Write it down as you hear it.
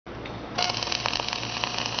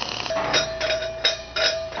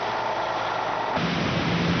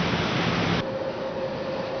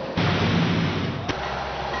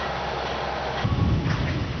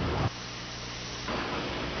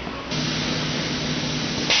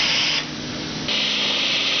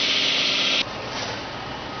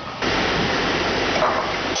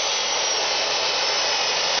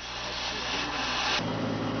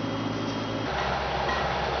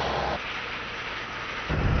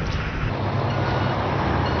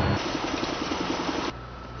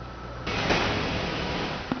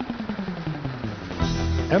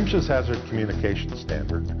MSHA's Hazard Communication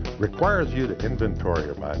Standard requires you to inventory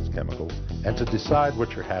your mine's chemicals and to decide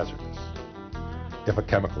which are hazardous. If a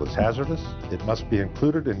chemical is hazardous, it must be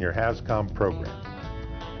included in your HazCom program.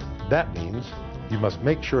 That means you must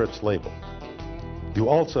make sure it's labeled. You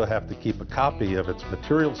also have to keep a copy of its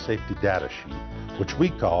material safety data sheet, which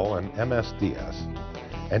we call an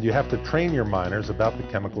MSDS, and you have to train your miners about the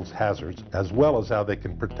chemical's hazards as well as how they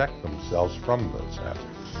can protect themselves from those hazards.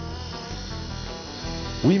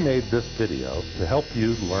 We made this video to help you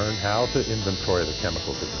learn how to inventory the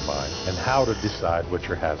chemicals at your mine and how to decide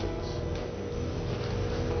which are hazardous.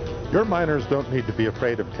 Your miners don't need to be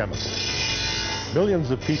afraid of chemicals.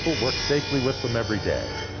 Millions of people work safely with them every day.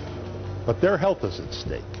 But their health is at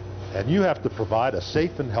stake, and you have to provide a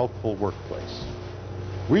safe and healthful workplace.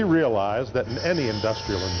 We realize that in any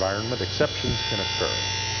industrial environment, exceptions can occur.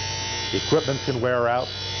 Equipment can wear out,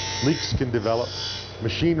 leaks can develop,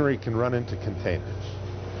 machinery can run into containers.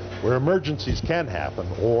 Where emergencies can happen,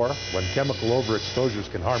 or when chemical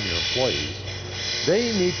overexposures can harm your employees,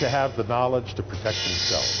 they need to have the knowledge to protect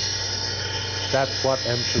themselves. That's what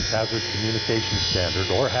MSHA's Hazard Communication Standard,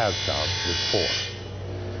 or HazCom, is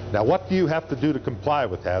for. Now, what do you have to do to comply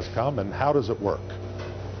with HazCom, and how does it work?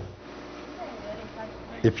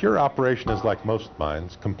 If your operation is like most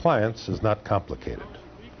mines, compliance is not complicated.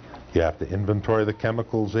 You have to inventory the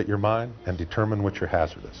chemicals at your mine and determine which are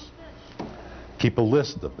hazardous. Keep a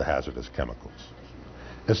list of the hazardous chemicals.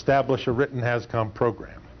 Establish a written HazCom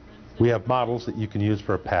program. We have models that you can use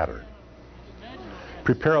for a pattern.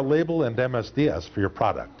 Prepare a label and MSDS for your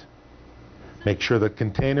product. Make sure that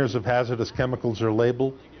containers of hazardous chemicals are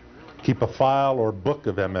labeled. Keep a file or book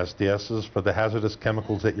of MSDSs for the hazardous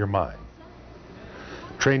chemicals at your mine.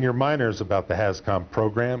 Train your miners about the HazCom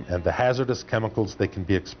program and the hazardous chemicals they can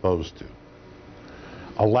be exposed to.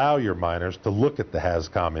 Allow your miners to look at the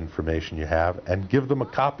HazCom information you have and give them a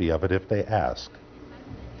copy of it if they ask.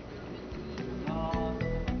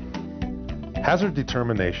 Hazard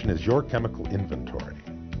determination is your chemical inventory.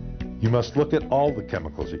 You must look at all the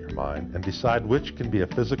chemicals at your mine and decide which can be a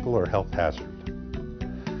physical or health hazard.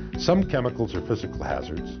 Some chemicals are physical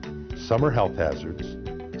hazards, some are health hazards,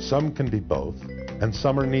 some can be both, and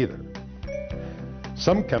some are neither.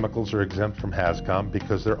 Some chemicals are exempt from HazCom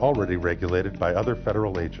because they're already regulated by other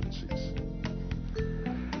federal agencies.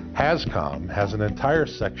 HazCom has an entire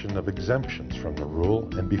section of exemptions from the rule,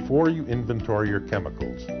 and before you inventory your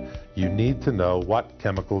chemicals, you need to know what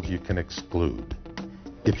chemicals you can exclude.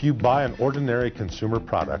 If you buy an ordinary consumer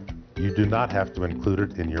product, you do not have to include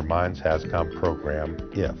it in your mine's HazCom program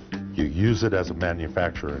if you use it as a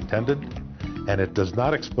manufacturer intended, and it does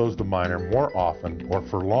not expose the miner more often or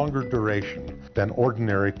for longer duration than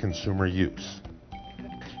ordinary consumer use.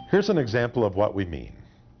 Here's an example of what we mean.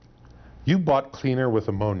 You bought cleaner with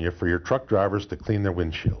ammonia for your truck drivers to clean their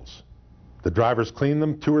windshields. The drivers clean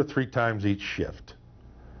them 2 or 3 times each shift.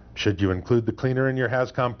 Should you include the cleaner in your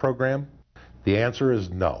HazCom program? The answer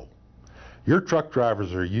is no. Your truck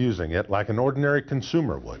drivers are using it like an ordinary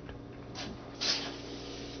consumer would.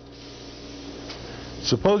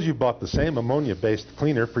 Suppose you bought the same ammonia-based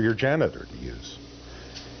cleaner for your janitor to use.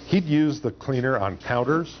 He'd use the cleaner on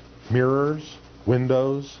counters, mirrors,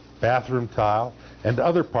 windows, bathroom tile, and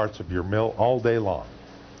other parts of your mill all day long.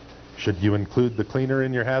 Should you include the cleaner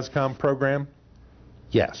in your HazCom program?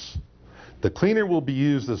 Yes. The cleaner will be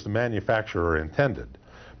used as the manufacturer intended,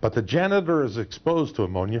 but the janitor is exposed to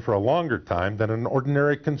ammonia for a longer time than an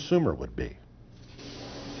ordinary consumer would be.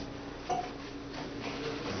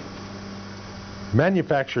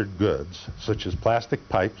 Manufactured goods, such as plastic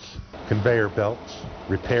pipes, conveyor belts,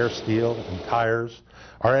 repair steel, and tires,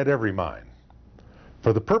 are at every mine.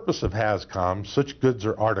 For the purpose of HazCom, such goods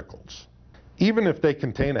are articles. Even if they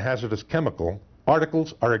contain a hazardous chemical,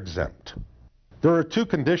 articles are exempt. There are 2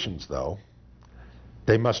 conditions, though.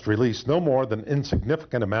 They must release no more than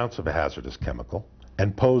insignificant amounts of a hazardous chemical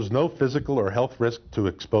and pose no physical or health risk to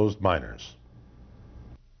exposed miners.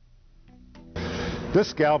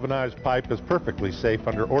 This galvanized pipe is perfectly safe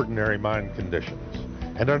under ordinary mine conditions.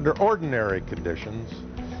 And under ordinary conditions,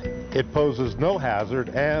 it poses no hazard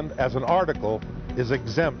and, as an article, is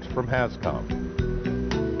exempt from HazCom.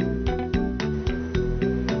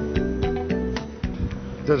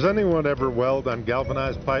 Does anyone ever weld on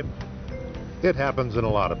galvanized pipe? It happens in a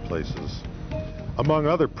lot of places. Among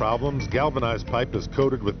other problems, galvanized pipe is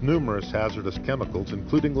coated with numerous hazardous chemicals,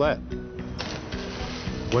 including lead.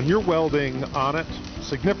 When you're welding on it,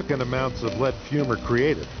 significant amounts of lead fume are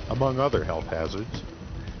created, among other health hazards,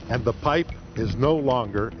 and the pipe is no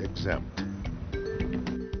longer exempt.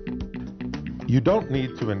 You don't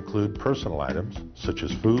need to include personal items, such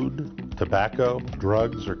as food, tobacco,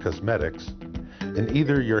 drugs, or cosmetics, in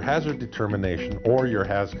either your hazard determination or your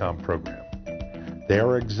HazCom program. They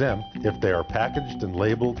are exempt if they are packaged and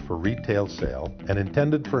labeled for retail sale and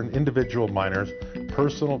intended for an individual miner's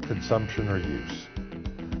personal consumption or use.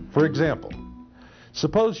 For example,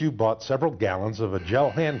 suppose you bought several gallons of a gel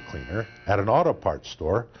hand cleaner at an auto parts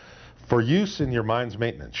store for use in your mine's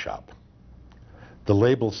maintenance shop. The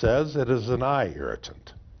label says it is an eye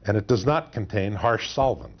irritant, and it does not contain harsh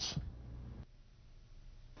solvents.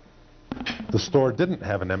 The store didn't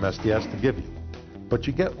have an MSDS to give you, but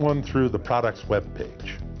you get one through the product's web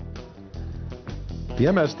page. The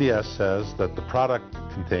MSDS says that the product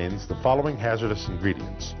contains the following hazardous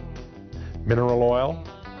ingredients: mineral oil,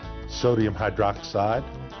 sodium hydroxide,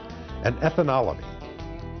 and ethanolity.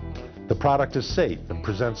 The product is safe and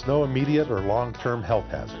presents no immediate or long-term health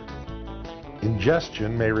hazard.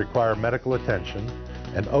 Ingestion may require medical attention,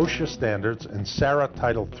 and OSHA standards and SARA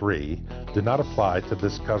Title III do not apply to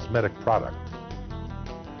this cosmetic product.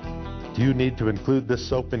 Do you need to include this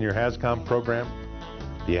soap in your HazCom program?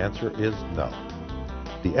 The answer is no.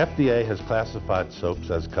 The FDA has classified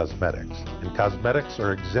soaps as cosmetics, and cosmetics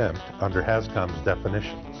are exempt under HazCom's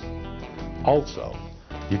definitions. Also,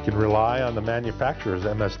 you can rely on the manufacturer's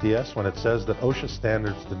MSDS when it says that OSHA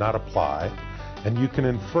standards do not apply, and you can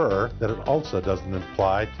infer that it also doesn't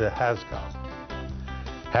apply to HazCom.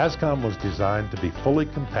 HazCom was designed to be fully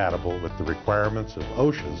compatible with the requirements of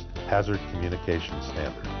OSHA's Hazard Communication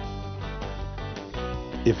Standard.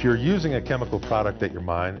 If you're using a chemical product at your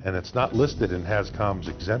mine and it's not listed in HazCom's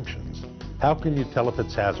exemptions, how can you tell if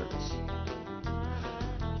it's hazardous?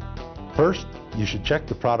 First, you should check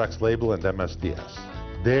the product's label and MSDS.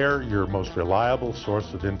 They're your most reliable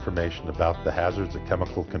source of information about the hazards a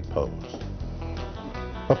chemical can pose.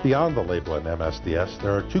 But beyond the label and MSDS,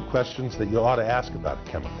 there are two questions that you ought to ask about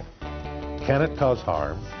a chemical. Can it cause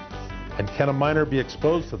harm? And can a miner be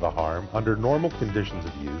exposed to the harm under normal conditions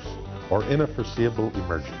of use or in a foreseeable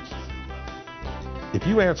emergency? If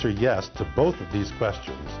you answer yes to both of these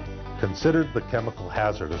questions, consider the chemical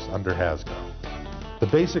hazardous under HazCom. The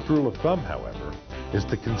basic rule of thumb, however, is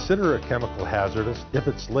to consider a chemical hazardous if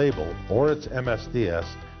its label or its MSDS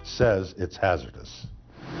says it's hazardous.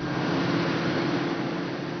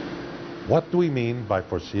 What do we mean by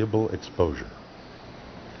foreseeable exposure?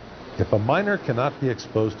 If a miner cannot be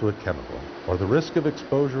exposed to a chemical, or the risk of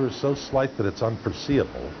exposure is so slight that it's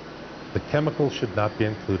unforeseeable, the chemical should not be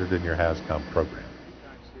included in your HazCom program.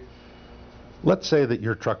 Let's say that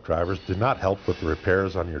your truck drivers do not help with the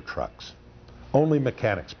repairs on your trucks. Only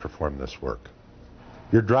mechanics perform this work.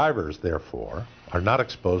 Your drivers, therefore, are not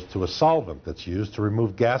exposed to a solvent that's used to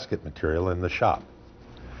remove gasket material in the shop.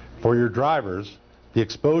 For your drivers, the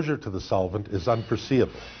exposure to the solvent is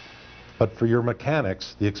unforeseeable. But for your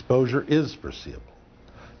mechanics, the exposure is foreseeable.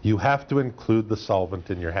 You have to include the solvent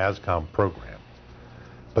in your HazCom program.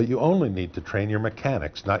 But you only need to train your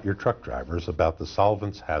mechanics, not your truck drivers, about the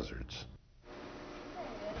solvent's hazards.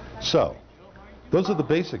 So, those are the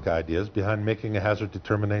basic ideas behind making a hazard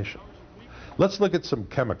determination. Let's look at some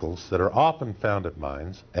chemicals that are often found at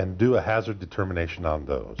mines and do a hazard determination on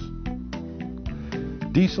those.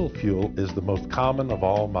 Diesel fuel is the most common of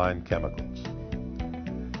all mine chemicals.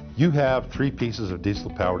 You have 3 pieces of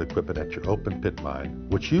diesel-powered equipment at your open pit mine,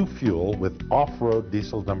 which you fuel with off-road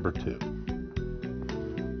diesel number 2.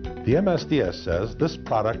 The MSDS says this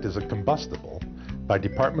product is a combustible by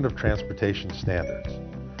Department of Transportation standards.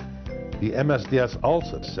 The MSDS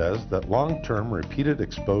also says that long-term repeated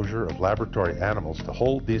exposure of laboratory animals to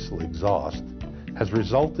whole diesel exhaust has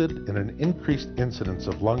resulted in an increased incidence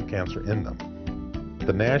of lung cancer in them.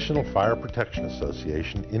 The National Fire Protection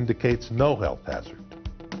Association indicates no health hazard.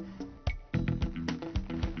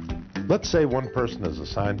 Let's say one person is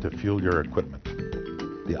assigned to fuel your equipment.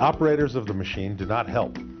 The operators of the machine do not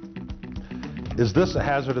help. Is this a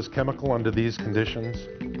hazardous chemical under these conditions?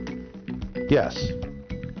 Yes.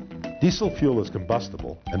 Diesel fuel is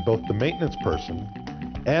combustible, and both the maintenance person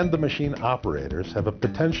and the machine operators have a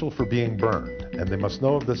potential for being burned, and they must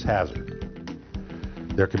know of this hazard.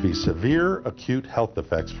 There could be severe acute health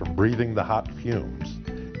effects from breathing the hot fumes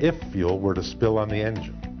if fuel were to spill on the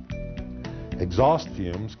engine. Exhaust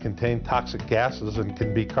fumes contain toxic gases and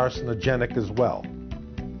can be carcinogenic as well.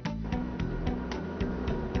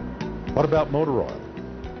 What about motor oil?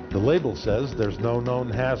 The label says there's no known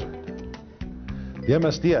hazard. The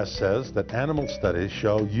MSDS says that animal studies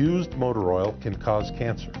show used motor oil can cause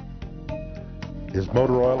cancer. Is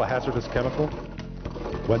motor oil a hazardous chemical?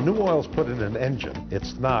 When new oil is put in an engine,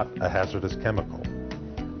 it's not a hazardous chemical.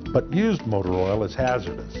 But used motor oil is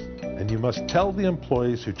hazardous, and you must tell the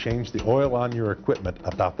employees who change the oil on your equipment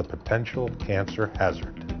about the potential cancer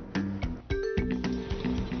hazard.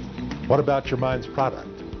 What about your mine's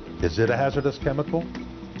product? Is it a hazardous chemical?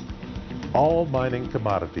 All mining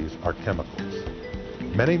commodities are chemicals.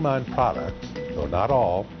 Many mine products, though not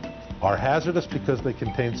all, are hazardous because they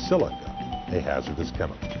contain silica, a hazardous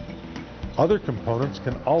chemical. Other components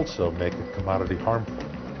can also make a commodity harmful.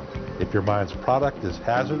 If your mine's product is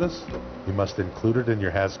hazardous, you must include it in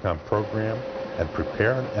your HazCom program and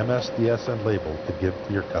prepare an MSDSN label to give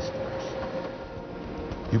to your customers.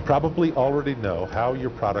 You probably already know how your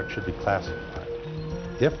product should be classified.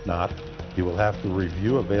 If not, you will have to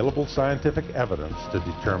review available scientific evidence to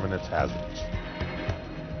determine its hazards.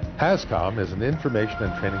 HazCom is an information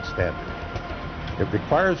and training standard. It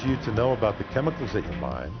requires you to know about the chemicals that you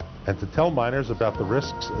mine and to tell miners about the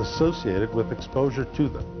risks associated with exposure to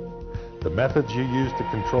them, the methods you use to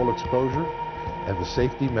control exposure, and the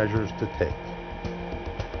safety measures to take.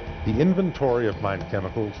 The inventory of mine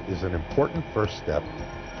chemicals is an important first step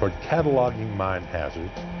toward cataloging mine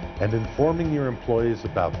hazards and informing your employees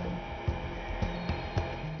about them.